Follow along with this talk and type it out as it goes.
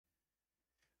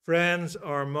Friends,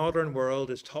 our modern world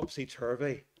is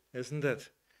topsy-turvy, isn't it?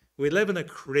 We live in a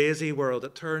crazy world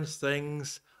that turns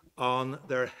things on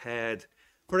their head.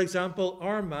 For example,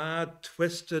 our mad,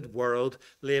 twisted world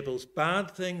labels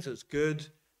bad things as good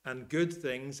and good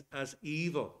things as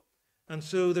evil. And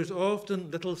so there's often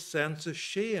little sense of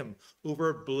shame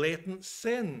over blatant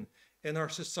sin in our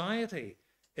society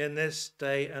in this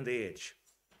day and age.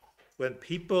 When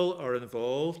people are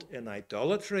involved in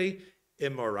idolatry,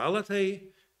 immorality,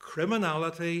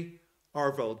 criminality,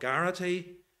 or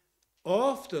vulgarity,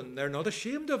 often they're not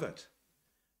ashamed of it.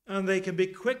 And they can be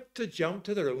quick to jump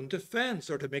to their own defense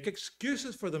or to make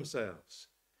excuses for themselves.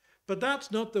 But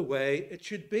that's not the way it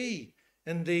should be.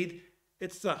 Indeed,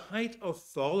 it's the height of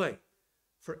folly.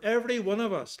 For every one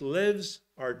of us lives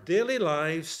our daily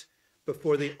lives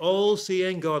before the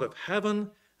all-seeing God of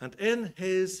heaven, and in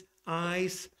his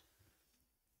eyes,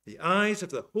 the eyes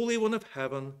of the Holy One of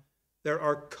heaven, there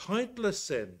are countless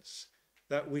sins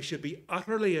that we should be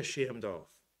utterly ashamed of.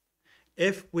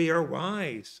 If we are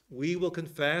wise, we will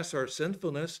confess our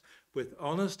sinfulness with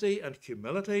honesty and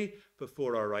humility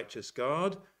before our righteous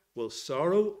God, will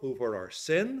sorrow over our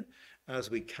sin as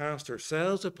we cast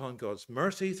ourselves upon God's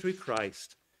mercy through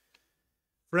Christ.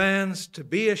 Friends, to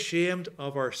be ashamed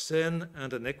of our sin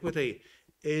and iniquity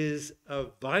is a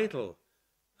vital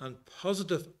and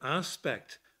positive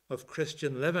aspect of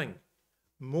Christian living,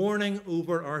 mourning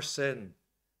over our sin.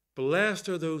 Blessed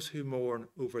are those who mourn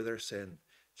over their sin,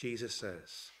 Jesus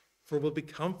says, for we'll be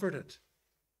comforted.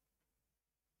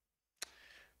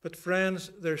 But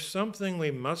friends, there's something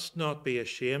we must not be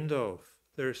ashamed of.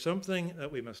 There's something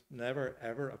that we must never,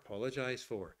 ever apologize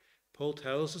for. Paul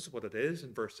tells us what it is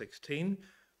in verse 16,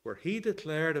 where he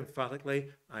declared emphatically,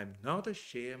 I'm not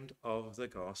ashamed of the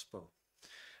gospel.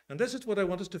 And this is what I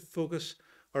want us to focus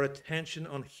our attention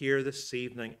on here this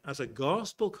evening. As a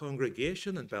gospel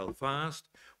congregation in Belfast,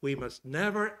 we must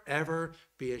never, ever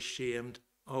be ashamed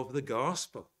of the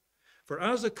gospel. For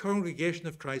as a congregation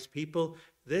of Christ's people,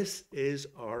 this is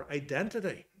our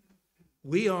identity.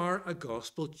 We are a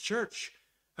gospel church,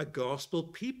 a gospel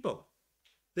people.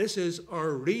 This is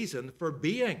our reason for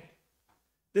being.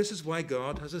 This is why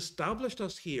God has established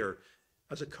us here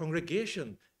as a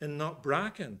congregation in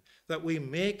Knockbracken, that we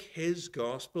make his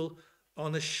gospel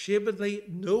unashamedly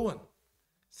known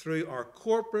through our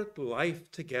corporate life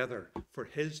together for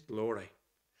his glory.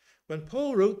 When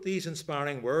Paul wrote these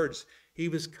inspiring words, he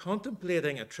was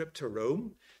contemplating a trip to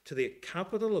Rome, to the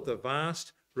capital of the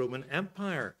vast Roman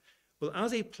Empire. Well,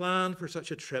 as he planned for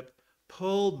such a trip,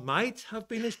 Paul might have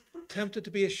been tempted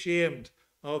to be ashamed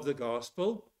of the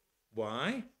gospel.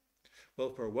 Why? Well,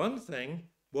 for one thing,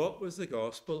 what was the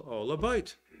gospel all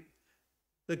about?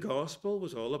 The gospel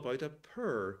was all about a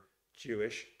poor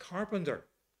Jewish carpenter.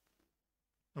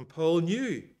 And Paul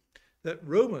knew that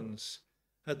Romans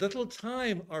had little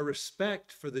time or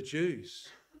respect for the Jews,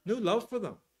 no love for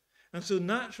them. And so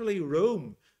naturally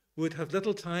Rome would have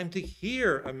little time to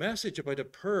hear a message about a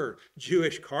poor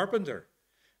Jewish carpenter,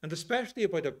 and especially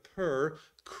about a poor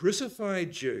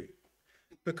crucified Jew.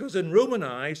 Because in Roman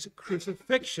eyes,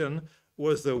 crucifixion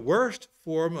was the worst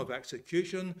form of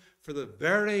execution for the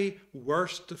very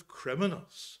worst of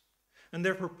criminals. And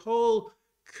therefore Paul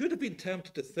could have been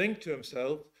tempted to think to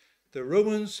himself, the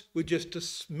Romans would just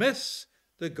dismiss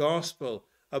the gospel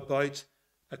about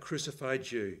a crucified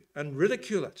Jew and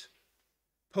ridicule it.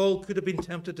 Paul could have been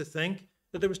tempted to think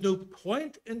that there was no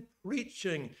point in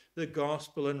preaching the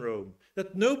gospel in Rome,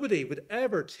 that nobody would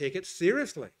ever take it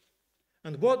seriously.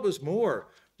 And what was more,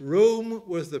 Rome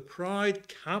was the proud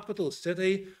capital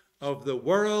city of the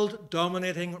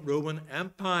world-dominating Roman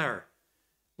Empire.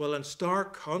 Well, in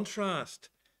stark contrast,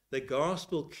 the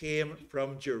gospel came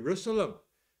from Jerusalem,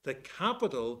 the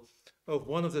capital of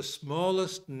one of the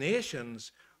smallest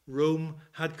nations Rome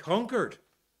had conquered.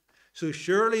 So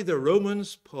surely the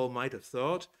Romans, Paul might have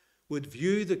thought, would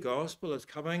view the gospel as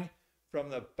coming from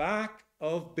the back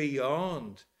of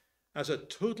beyond, as a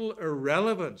total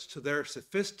irrelevance to their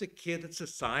sophisticated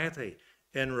society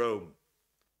in Rome.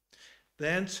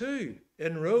 Then too,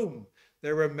 in Rome,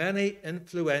 there were many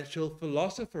influential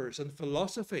philosophers and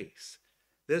philosophies.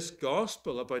 This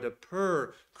gospel about a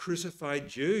poor crucified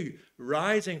Jew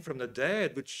rising from the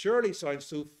dead would surely sound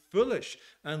so foolish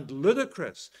and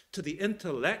ludicrous to the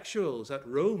intellectuals at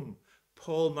Rome,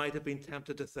 Paul might have been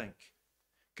tempted to think.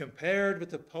 Compared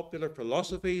with the popular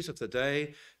philosophies of the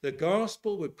day, the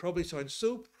gospel would probably sound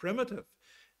so primitive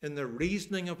in the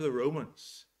reasoning of the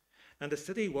Romans. And the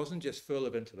city wasn't just full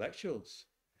of intellectuals.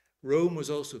 Rome was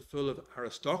also full of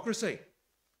aristocracy.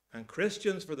 And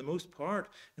Christians, for the most part,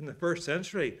 in the first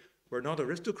century, were not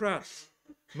aristocrats.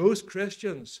 Most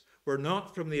Christians were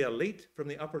not from the elite, from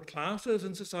the upper classes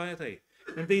in society.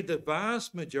 Indeed, the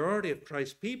vast majority of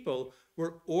Christ's people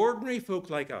were ordinary folk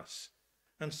like us,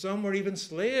 and some were even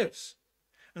slaves.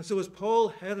 And so as Paul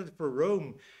headed for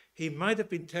Rome, he might have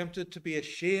been tempted to be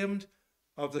ashamed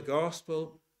of the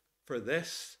gospel for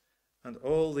this and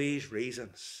all these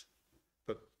reasons.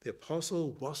 But the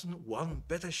apostle wasn't one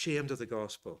bit ashamed of the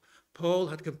gospel. Paul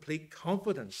had complete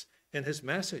confidence in his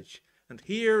message. And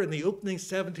here in the opening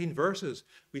 17 verses,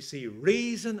 we see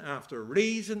reason after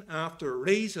reason after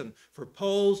reason for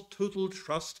Paul's total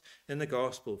trust in the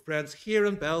gospel. Friends, here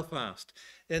in Belfast,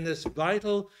 in this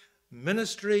vital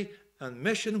ministry and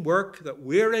mission work that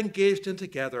we're engaged in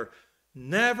together,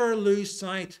 never lose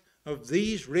sight of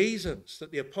these reasons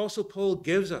that the Apostle Paul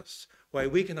gives us why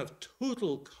we can have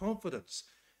total confidence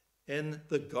in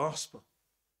the gospel.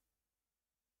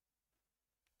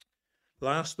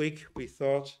 Last week we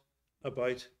thought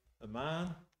about a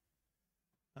man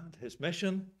and his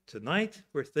mission. Tonight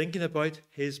we're thinking about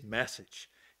his message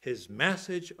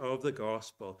of the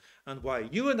gospel, and why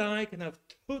you and I can have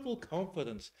total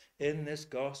confidence in this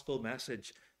gospel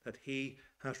message that he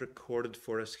has recorded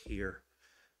for us here.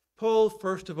 Paul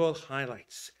first of all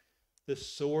highlights the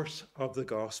source of the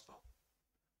gospel.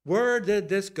 Where did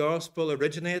this gospel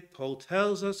originate? Paul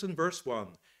tells us in verse 1.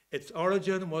 Its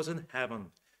origin was in heaven.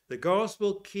 The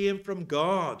gospel came from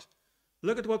God.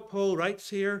 Look at what Paul writes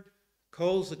here,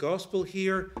 calls the gospel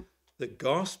here the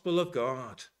gospel of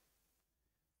God.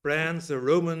 Friends, the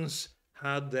Romans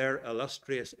had their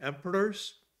illustrious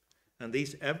emperors, and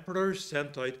these emperors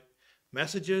sent out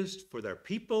messages for their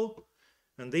people,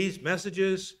 and these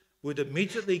messages would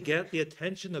immediately get the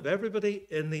attention of everybody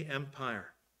in the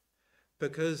empire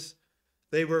because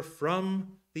they were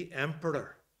from the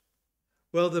emperor.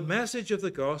 Well, the message of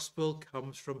the gospel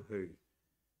comes from who?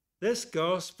 This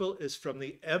gospel is from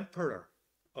the emperor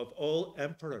of all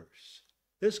emperors.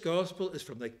 This gospel is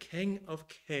from the King of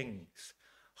Kings.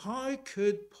 How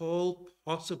could Paul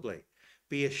possibly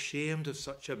be ashamed of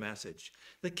such a message?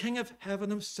 The King of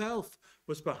Heaven himself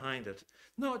was behind it,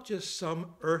 not just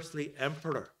some earthly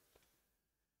emperor.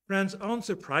 Friends,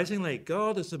 unsurprisingly,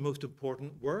 God is the most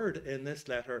important word in this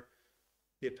letter,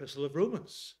 the Epistle of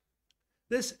Romans.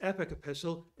 This epic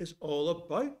epistle is all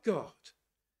about God.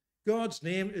 God's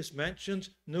name is mentioned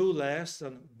no less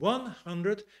than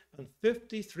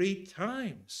 153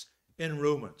 times in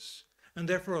Romans. And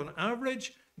therefore, on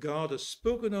average, God is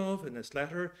spoken of in this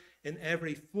letter in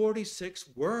every 46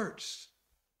 words.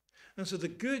 And so the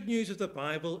good news of the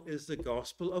Bible is the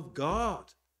gospel of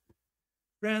God.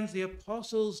 Friends, the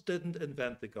apostles didn't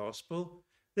invent the gospel.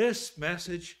 This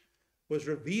message was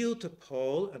revealed to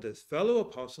Paul and his fellow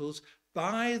apostles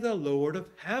by the Lord of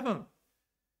heaven.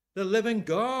 The living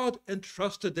God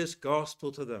entrusted this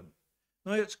gospel to them.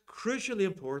 Now, it's crucially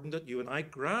important that you and I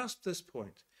grasp this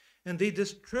point. Indeed,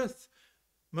 this truth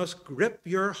must grip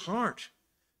your heart,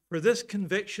 for this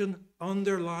conviction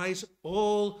underlies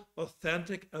all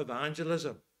authentic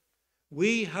evangelism.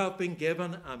 We have been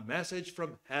given a message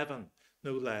from heaven,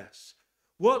 no less.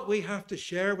 What we have to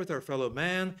share with our fellow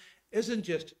men isn't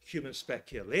just human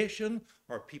speculation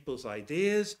or people's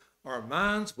ideas or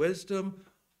man's wisdom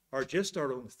or just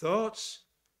our own thoughts.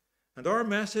 And our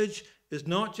message is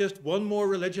not just one more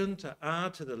religion to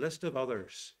add to the list of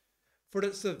others, for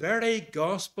it's the very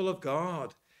gospel of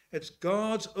God. It's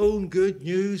God's own good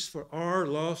news for our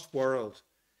lost world.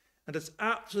 And it's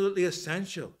absolutely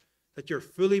essential that you're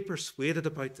fully persuaded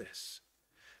about this.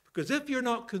 Because if you're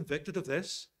not convicted of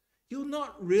this, you'll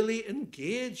not really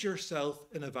engage yourself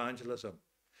in evangelism.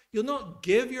 You'll not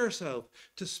give yourself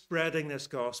to spreading this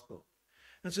gospel.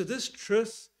 And so this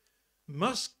truth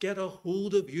must get a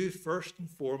hold of you first and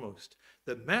foremost.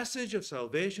 The message of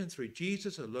salvation through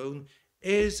Jesus alone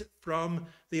is from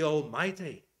the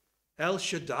Almighty, El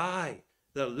Shaddai,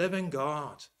 the living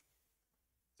God.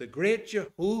 The great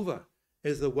Jehovah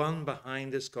is the one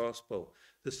behind this gospel.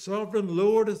 The sovereign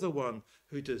Lord is the one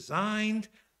who designed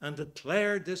and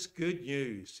declared this good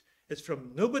news. It's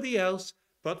from nobody else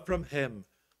but from him.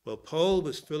 Well, Paul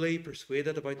was fully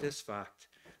persuaded about this fact.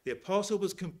 The apostle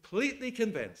was completely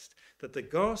convinced that the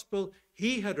gospel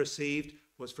he had received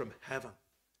was from heaven.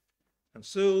 And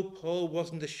so Paul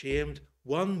wasn't ashamed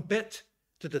one bit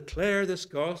to declare this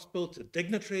gospel to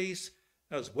dignitaries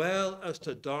as well as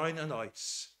to down and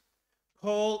outs.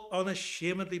 Paul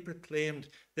unashamedly proclaimed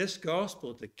this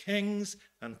gospel to kings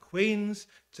and queens,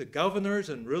 to governors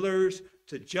and rulers,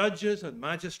 to judges and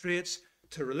magistrates,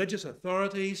 to religious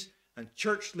authorities and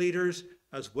church leaders,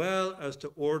 as well as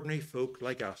to ordinary folk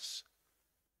like us.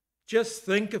 Just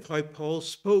think of how Paul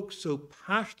spoke so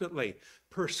passionately,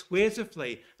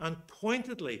 persuasively, and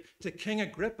pointedly to King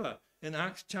Agrippa in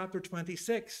Acts chapter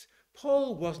 26.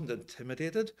 Paul wasn't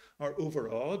intimidated or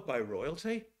overawed by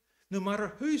royalty. No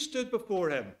matter who stood before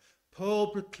him, Paul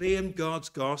proclaimed God's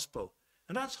gospel.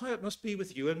 And that's how it must be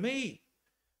with you and me.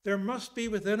 There must be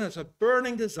within us a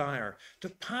burning desire to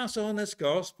pass on this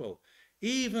gospel,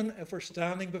 even if we're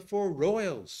standing before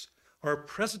royals, or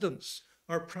presidents,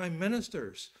 or prime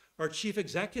ministers, or chief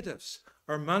executives,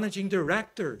 or managing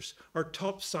directors, or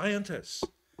top scientists.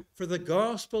 For the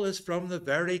gospel is from the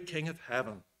very King of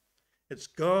heaven. It's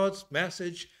God's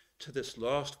message to this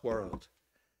lost world.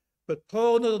 But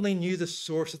Paul not only knew the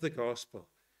source of the gospel,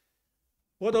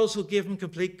 what also gave him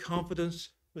complete confidence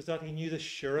was that he knew the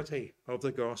surety of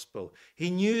the gospel. He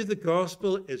knew the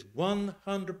gospel is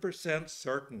 100%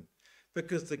 certain,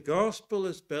 because the gospel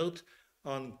is built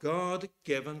on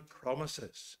God-given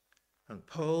promises. And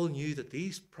Paul knew that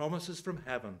these promises from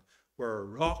heaven were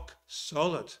rock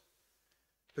solid,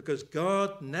 because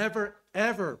God never,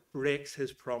 ever breaks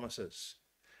his promises.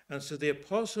 And so the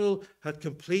apostle had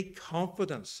complete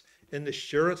confidence in the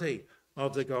surety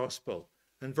of the gospel.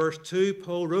 In verse 2,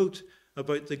 Paul wrote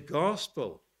about the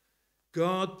gospel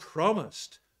God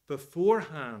promised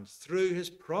beforehand through his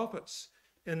prophets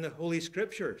in the Holy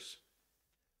Scriptures.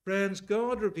 Friends,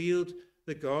 God revealed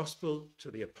the gospel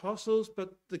to the apostles,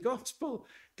 but the gospel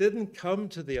didn't come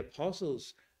to the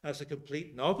apostles as a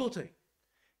complete novelty.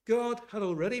 God had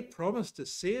already promised a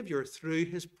Savior through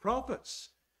his prophets.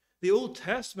 The Old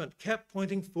Testament kept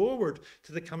pointing forward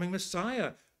to the coming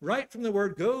Messiah, right from the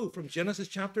word go, from Genesis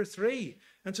chapter 3.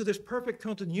 And so there's perfect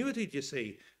continuity, you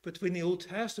see, between the Old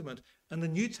Testament and the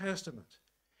New Testament.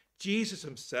 Jesus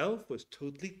himself was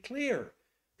totally clear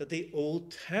that the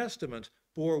Old Testament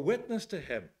bore witness to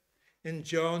him. In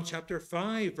John chapter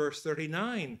 5, verse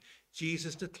 39,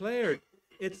 Jesus declared,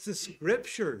 it's the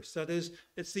Scriptures, that is,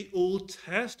 it's the Old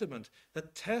Testament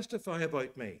that testify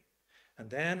about me.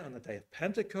 And then on the day of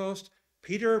Pentecost,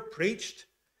 Peter preached,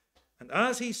 and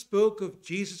as he spoke of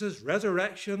Jesus'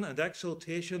 resurrection and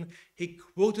exaltation, he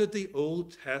quoted the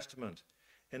Old Testament.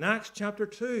 In Acts chapter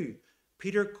 2,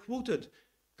 Peter quoted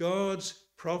God's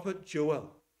prophet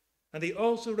Joel, and he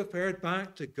also referred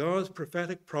back to God's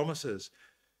prophetic promises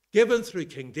given through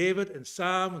King David in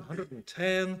Psalm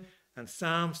 110 and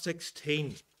Psalm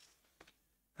 16.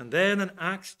 And then in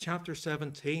Acts chapter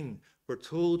 17, we're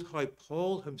told how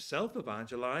Paul himself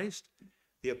evangelized.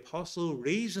 The apostle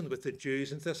reasoned with the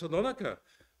Jews in Thessalonica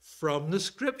from the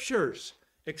Scriptures,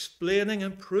 explaining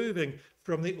and proving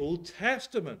from the Old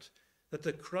Testament that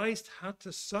the Christ had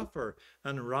to suffer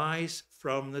and rise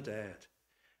from the dead.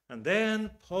 And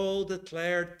then Paul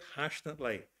declared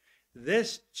passionately,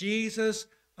 this Jesus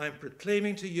I'm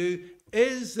proclaiming to you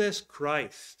is this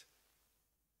Christ.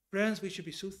 Friends, we should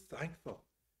be so thankful.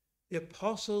 The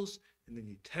apostles in the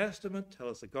New Testament tell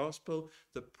us the gospel.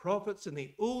 The prophets in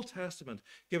the Old Testament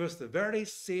give us the very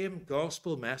same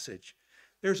gospel message.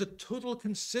 There's a total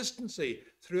consistency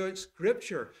throughout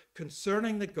Scripture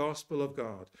concerning the gospel of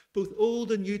God. Both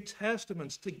Old and New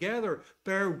Testaments together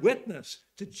bear witness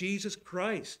to Jesus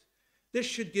Christ. This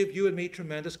should give you and me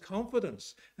tremendous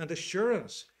confidence and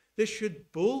assurance. This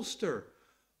should bolster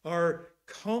our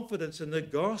confidence in the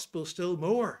gospel still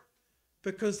more,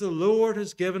 because the Lord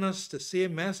has given us the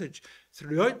same message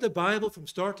throughout the Bible from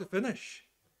start to finish.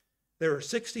 There are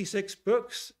 66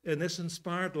 books in this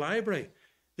inspired library.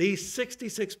 These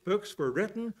 66 books were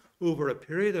written over a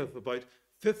period of about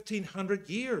 1,500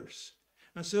 years.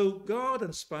 And so God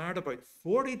inspired about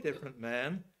 40 different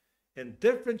men in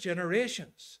different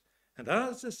generations. And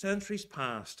as the centuries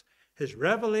passed, his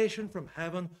revelation from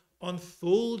heaven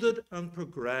unfolded and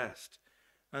progressed.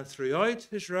 And throughout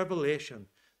his revelation,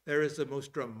 there is the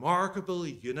most remarkable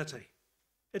unity.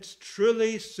 It's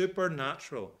truly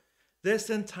supernatural. This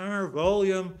entire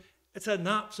volume, it's an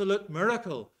absolute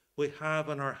miracle we have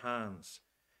in our hands.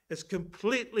 It's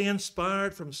completely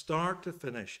inspired from start to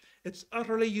finish. It's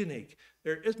utterly unique.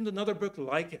 There isn't another book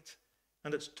like it,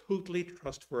 and it's totally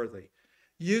trustworthy.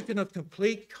 You can have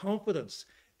complete confidence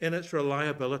in its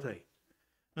reliability.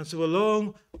 And so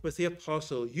along with the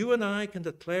apostle, you and I can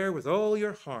declare with all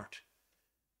your heart,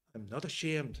 I'm not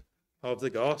ashamed of the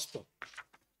gospel.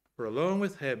 For along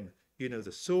with him, you know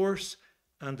the source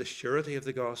and the surety of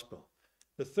the gospel.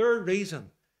 The third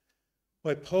reason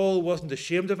why Paul wasn't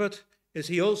ashamed of it is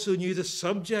he also knew the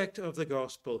subject of the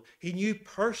gospel. He knew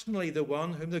personally the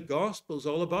one whom the gospel is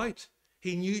all about.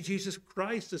 He knew Jesus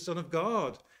Christ, the Son of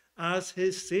God, as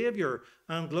his Savior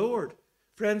and Lord.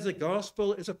 Friends, the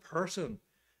gospel is a person,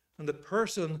 and the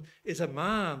person is a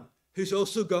man who's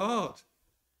also God.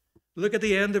 Look at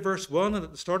the end of verse 1 and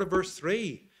at the start of verse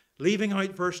 3. Leaving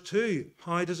out verse 2,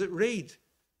 how does it read?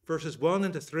 Verses 1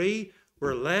 into 3,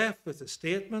 we're left with the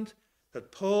statement,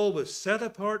 that Paul was set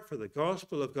apart for the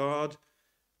gospel of God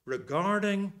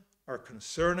regarding or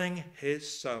concerning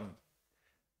his Son.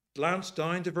 Glance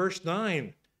down to verse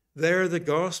 9. There the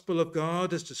gospel of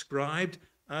God is described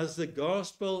as the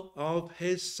gospel of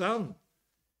his Son.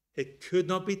 It could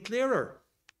not be clearer.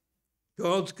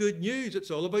 God's good news,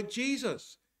 it's all about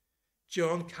Jesus.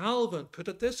 John Calvin put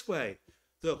it this way: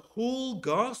 the whole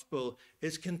gospel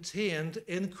is contained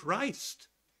in Christ.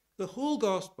 The whole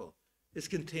gospel is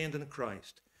contained in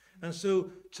Christ. And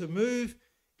so to move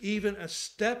even a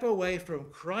step away from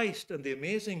Christ and the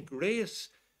amazing grace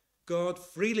God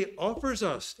freely offers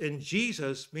us in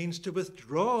Jesus means to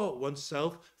withdraw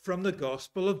oneself from the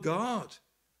gospel of God.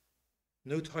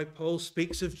 Note how Paul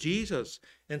speaks of Jesus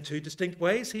in two distinct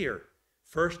ways here.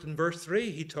 First, in verse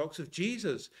 3, he talks of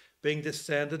Jesus being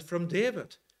descended from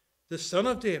David, the son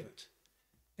of David.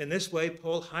 In this way,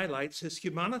 Paul highlights his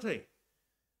humanity.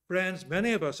 Friends,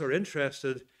 many of us are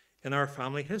interested in our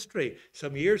family history.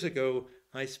 Some years ago,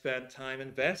 I spent time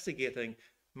investigating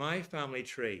my family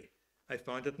tree. I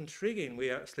found it intriguing.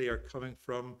 We actually are coming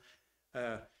from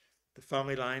the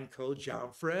family line called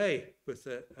Jemphrey, with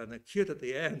an acute at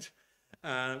the end.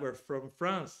 And we're from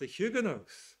France, the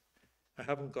Huguenots. I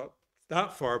haven't got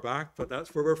that far back, but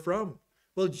that's where we're from.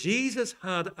 Well, Jesus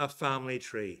had a family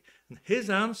tree, and his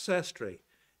ancestry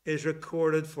is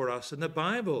recorded for us in the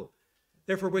Bible.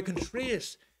 Therefore, we can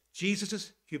trace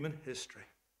Jesus' human history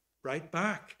right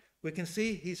back. We can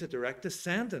see he's a direct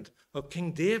descendant of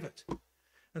King David.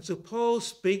 And so Paul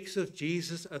speaks of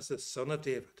Jesus as the son of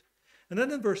David. And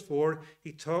then in verse 4,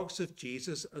 he talks of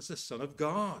Jesus as the Son of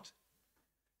God.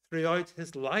 Throughout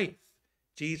his life,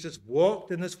 Jesus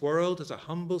walked in this world as a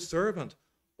humble servant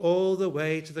all the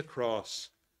way to the cross.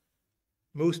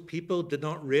 Most people did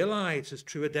not realize his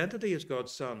true identity as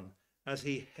God's Son as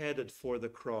he headed for the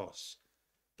cross.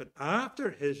 But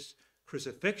after his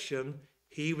crucifixion,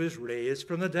 he was raised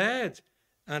from the dead.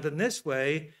 And in this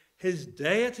way, his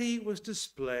deity was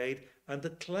displayed and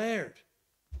declared.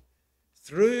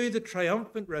 Through the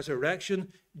triumphant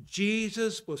resurrection,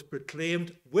 Jesus was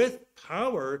proclaimed with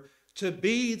power to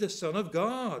be the Son of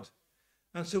God.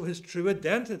 And so his true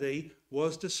identity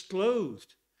was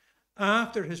disclosed.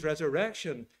 After his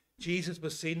resurrection, Jesus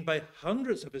was seen by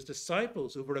hundreds of his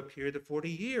disciples over a period of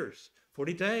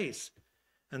 40 days.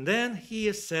 And then he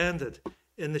ascended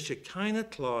in the Shekinah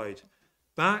cloud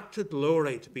back to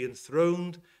glory to be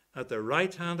enthroned at the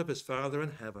right hand of his Father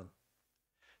in heaven.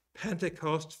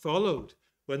 Pentecost followed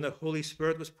when the Holy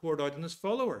Spirit was poured out on his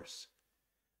followers.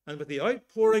 And with the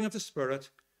outpouring of the Spirit,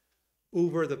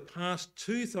 over the past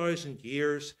 2,000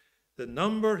 years, the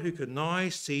number who can now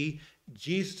see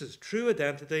Jesus' true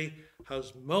identity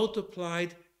has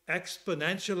multiplied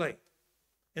exponentially.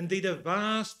 Indeed, a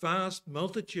vast, vast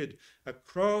multitude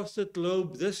across the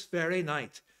globe this very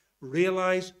night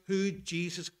realize who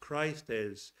Jesus Christ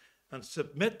is and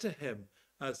submit to him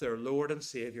as their Lord and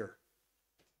Savior.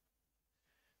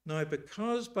 Now,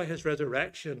 because by his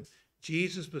resurrection,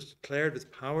 Jesus was declared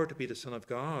with power to be the Son of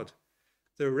God,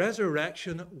 the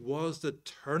resurrection was the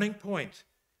turning point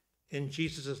in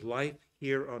Jesus' life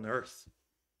here on earth.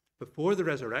 Before the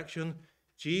resurrection,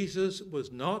 Jesus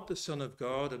was not the Son of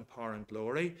God in power and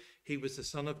glory. He was the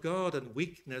Son of God in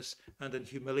weakness and in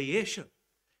humiliation.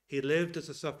 He lived as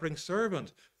a suffering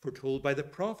servant, foretold by the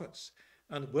prophets,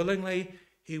 and willingly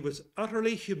he was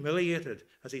utterly humiliated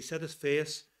as he set his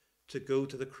face to go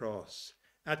to the cross.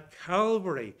 At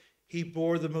Calvary, he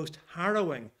bore the most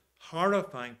harrowing,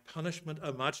 horrifying punishment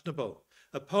imaginable.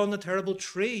 Upon the terrible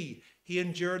tree, he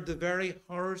endured the very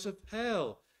horrors of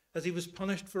hell as he was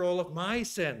punished for all of my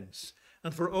sins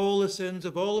and for all the sins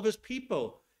of all of his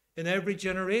people in every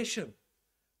generation.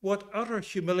 What utter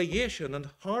humiliation and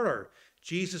horror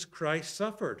Jesus Christ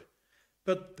suffered.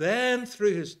 But then,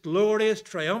 through his glorious,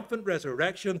 triumphant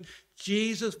resurrection,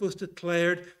 Jesus was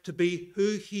declared to be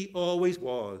who he always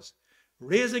was.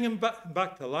 Raising him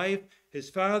back to life, his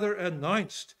Father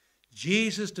announced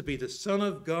Jesus to be the Son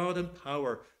of God in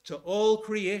power to all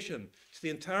creation, to the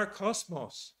entire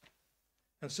cosmos.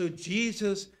 And so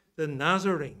Jesus, the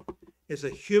Nazarene, is a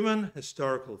human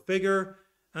historical figure,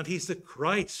 and he's the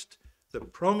Christ, the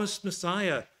promised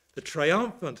Messiah, the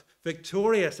triumphant,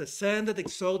 victorious, ascended,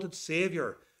 exalted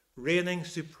Savior, reigning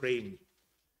supreme.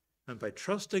 And by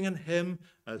trusting in him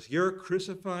as your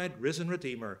crucified, risen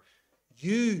Redeemer,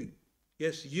 you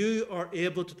are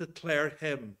able to declare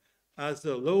him as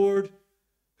the Lord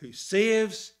who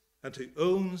saves and who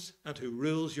owns and who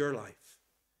rules your life.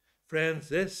 Friends,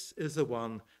 this is the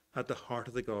one at the heart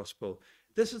of the gospel.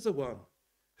 This is the one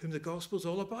whom the gospel is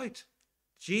all about.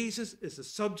 Jesus is the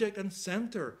subject and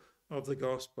center of the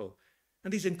gospel.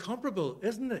 And he's incomparable,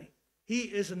 isn't he? He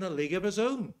is in a league of his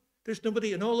own. There's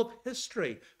nobody in all of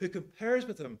history who compares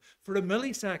with him for a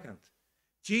millisecond.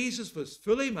 Jesus was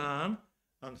fully man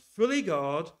and fully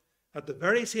God at the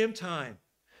very same time.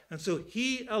 And so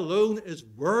he alone is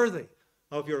worthy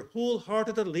of your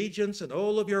wholehearted allegiance and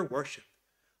all of your worship.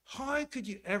 How could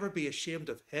you ever be ashamed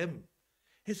of him?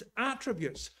 His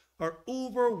attributes are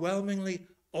overwhelmingly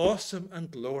awesome and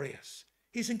glorious.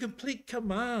 He's in complete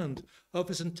command of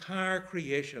his entire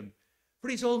creation, for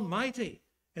he's almighty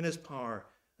in his power,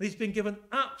 and he's been given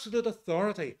absolute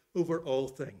authority over all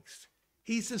things.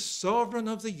 He's the sovereign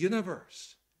of the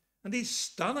universe, and he's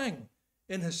stunning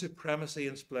in his supremacy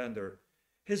and splendor.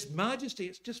 His majesty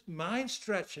is just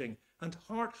mind-stretching and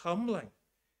heart-humbling,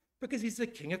 because he's the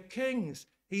King of Kings,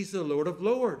 he's the Lord of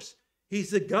Lords, he's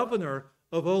the governor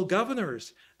of all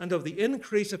governors, and of the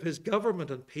increase of his government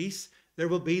and peace there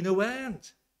will be no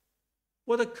end.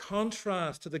 What a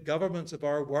contrast to the governments of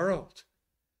our world,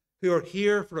 who are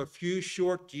here for a few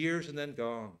short years and then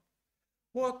gone.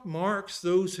 What marks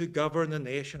those who govern the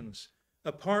nations,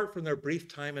 apart from their brief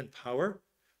time in power?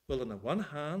 Well, on the one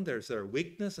hand, there's their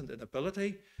weakness and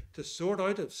inability to sort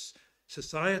out of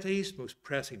society's most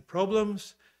pressing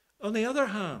problems. On the other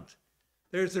hand,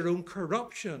 there's their own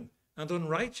corruption and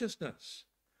unrighteousness.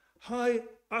 How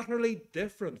utterly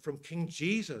different from King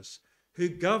Jesus, who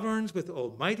governs with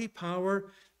almighty power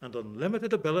and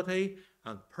unlimited ability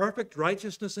and perfect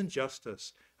righteousness and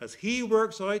justice, as he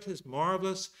works out his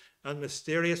marvelous and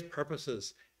mysterious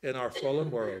purposes in our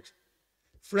fallen world.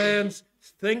 Friends,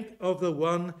 think of the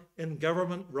one in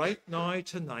government right now,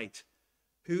 tonight,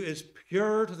 who is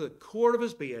pure to the core of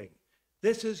his being.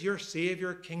 This is your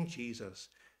Savior, King Jesus.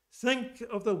 Think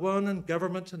of the one in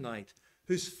government tonight,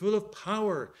 who's full of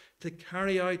power to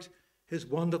carry out his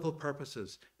wonderful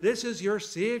purposes. This is your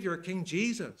Savior, King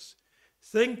Jesus.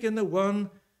 Think of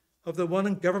the one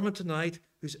in government tonight,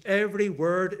 whose every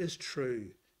word is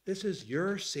true. This is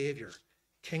your Savior,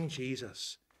 King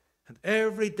Jesus. And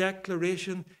every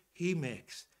declaration he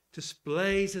makes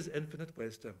displays his infinite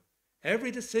wisdom. Every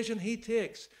decision he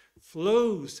takes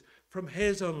flows from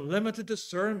his unlimited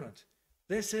discernment.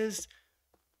 This is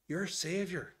your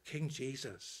Savior, King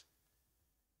Jesus.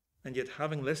 And yet,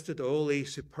 having listed all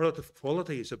these superlative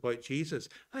qualities about Jesus,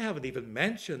 I haven't even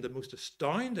mentioned the most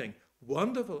astounding,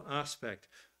 wonderful aspect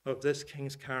of this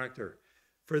king's character.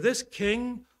 For this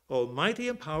king, almighty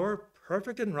in power,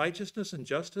 perfect in righteousness and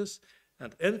justice,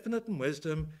 and infinite in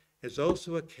wisdom, is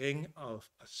also a king of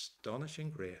astonishing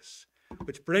grace.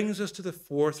 Which brings us to the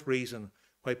fourth reason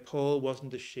why Paul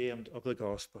wasn't ashamed of the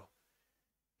gospel.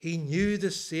 He knew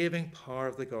the saving power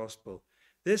of the gospel.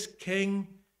 This king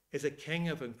is a king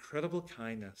of incredible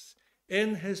kindness.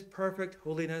 In his perfect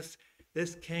holiness,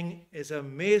 this king is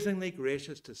amazingly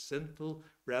gracious to sinful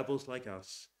rebels like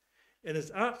us. In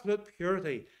his absolute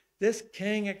purity, this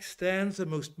king extends the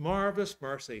most marvelous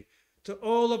mercy to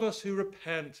all of us who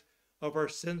repent of our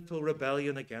sinful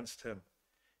rebellion against him.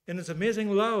 In his amazing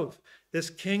love, this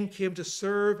king came to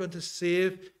serve and to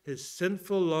save his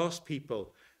sinful, lost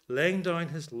people, laying down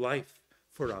his life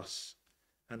for us.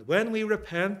 And when we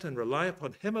repent and rely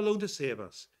upon him alone to save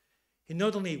us, he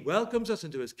not only welcomes us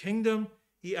into his kingdom,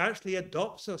 he actually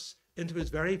adopts us into his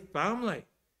very family.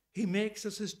 He makes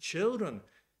us his children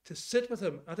to sit with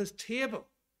him at his table,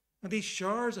 and he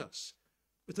showers us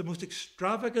with the most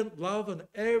extravagant love and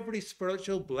every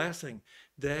spiritual blessing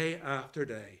day after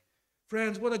day.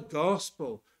 Friends, what a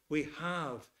gospel we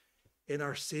have in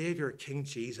our Savior, King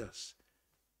Jesus.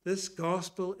 This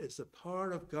gospel is the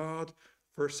power of God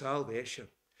for salvation.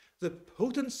 The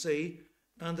potency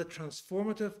and the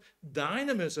transformative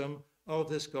dynamism of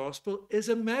this gospel is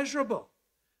immeasurable.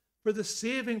 For the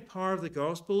saving power of the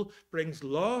gospel brings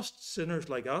lost sinners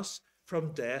like us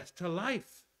from death to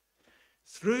life.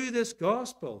 Through this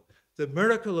gospel, the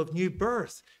miracle of new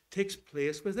birth takes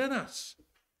place within us,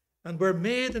 and we're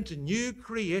made into new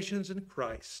creations in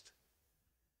Christ.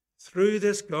 Through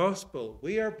this gospel,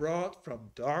 we are brought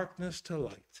from darkness to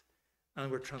light,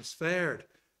 and we're transferred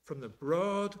from the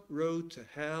broad road to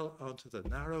hell onto the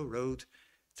narrow road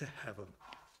to heaven.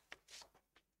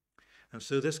 And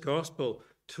so this gospel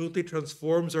totally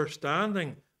transforms our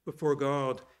standing before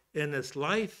God in this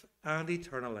life and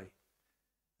eternally.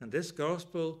 And this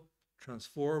gospel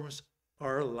transforms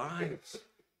our lives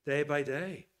day by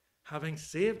day. Having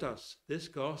saved us, this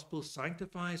gospel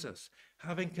sanctifies us.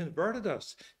 Having converted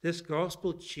us, this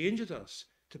gospel changes us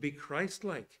to be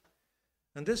Christ-like.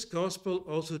 And this gospel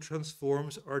also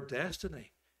transforms our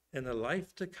destiny in the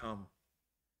life to come.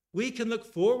 We can look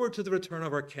forward to the return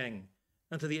of our King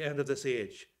and to the end of this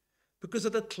age, because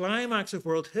at the climax of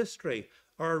world history,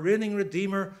 our reigning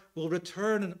Redeemer, will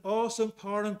return in awesome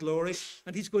power and glory,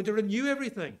 and he's going to renew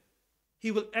everything.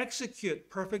 He will execute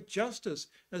perfect justice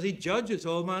as he judges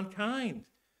all mankind.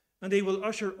 And he will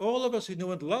usher all of us who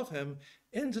know and love him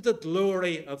into the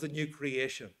glory of the new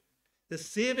creation, the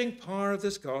saving power of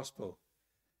this gospel.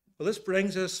 Well, this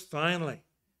brings us finally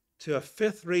to a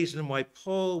fifth reason why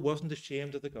Paul wasn't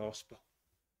ashamed of the gospel.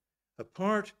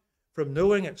 Apart from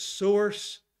knowing its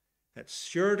source, its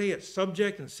surety, its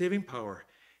subject, and saving power,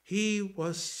 he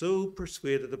was so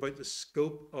persuaded about the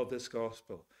scope of this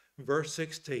gospel. Verse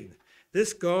 16,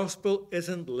 this gospel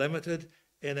isn't limited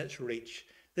in its reach.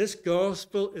 This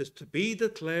gospel is to be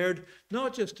declared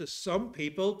not just to some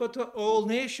people, but to all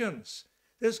nations.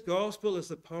 This gospel is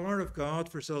the power of God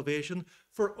for salvation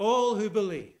for all who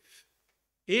believe.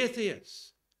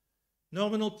 Atheists,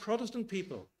 nominal Protestant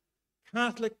people,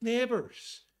 Catholic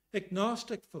neighbours,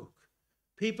 agnostic folk,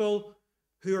 people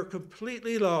who are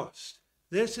completely lost.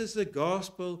 This is the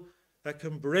gospel that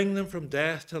can bring them from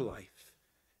death to life.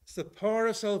 It's the power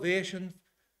of salvation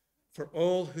for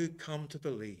all who come to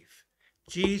believe.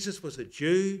 Jesus was a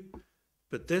Jew,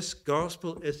 but this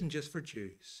gospel isn't just for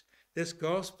Jews. This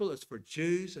gospel is for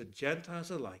Jews and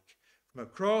Gentiles alike, from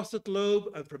across the globe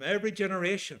and from every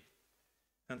generation,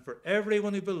 and for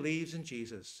everyone who believes in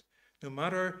Jesus, no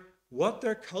matter what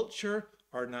their culture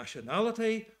or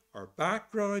nationality or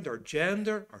background or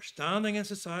gender or standing in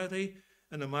society,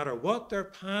 and no matter what their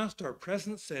past or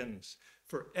present sins.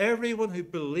 For everyone who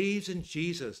believes in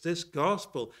Jesus, this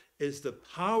gospel is the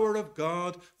power of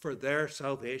God for their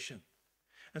salvation.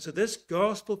 And so this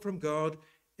gospel from God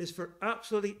is for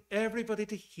absolutely everybody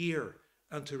to hear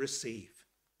and to receive.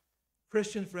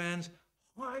 Christian friends,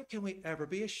 why can we ever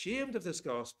be ashamed of this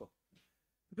gospel?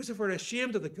 Because if we're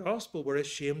ashamed of the gospel, we're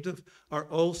ashamed of our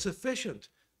all-sufficient,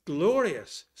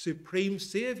 glorious, supreme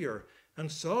Saviour and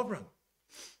Sovereign.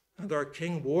 And our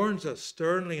King warns us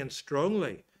sternly and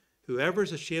strongly, whoever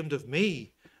is ashamed of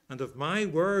me and of my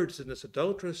words in this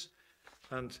adulterous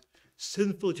and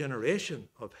sinful generation,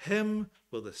 of him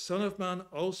will the Son of Man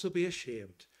also be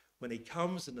ashamed when he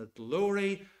comes in the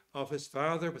glory of his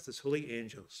Father with his holy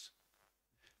angels.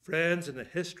 Friends, in the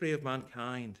history of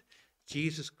mankind,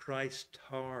 Jesus Christ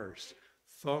towers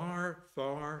far,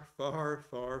 far, far,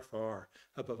 far, far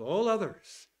above all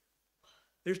others.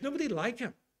 There's nobody like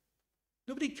him.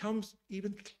 Nobody comes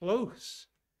even close.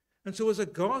 And so as a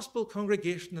gospel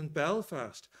congregation in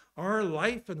Belfast, our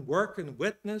life and work and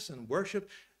witness and worship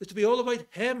is to be all about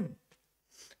him.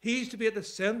 He's to be at the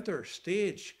center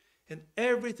stage in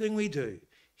everything we do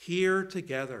here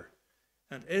together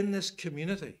and in this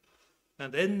community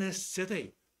and in this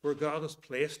city where God has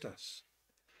placed us.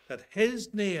 That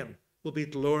his name will be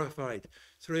glorified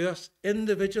through us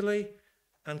individually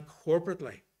and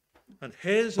corporately. And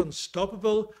his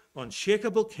unstoppable,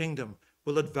 unshakable kingdom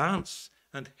will advance,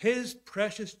 and his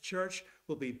precious church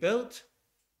will be built,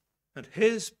 and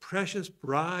his precious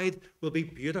bride will be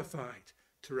beautified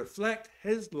to reflect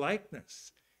his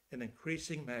likeness in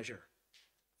increasing measure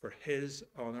for his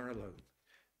honour alone.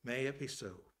 May it be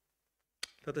so.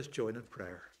 Let us join in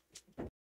prayer.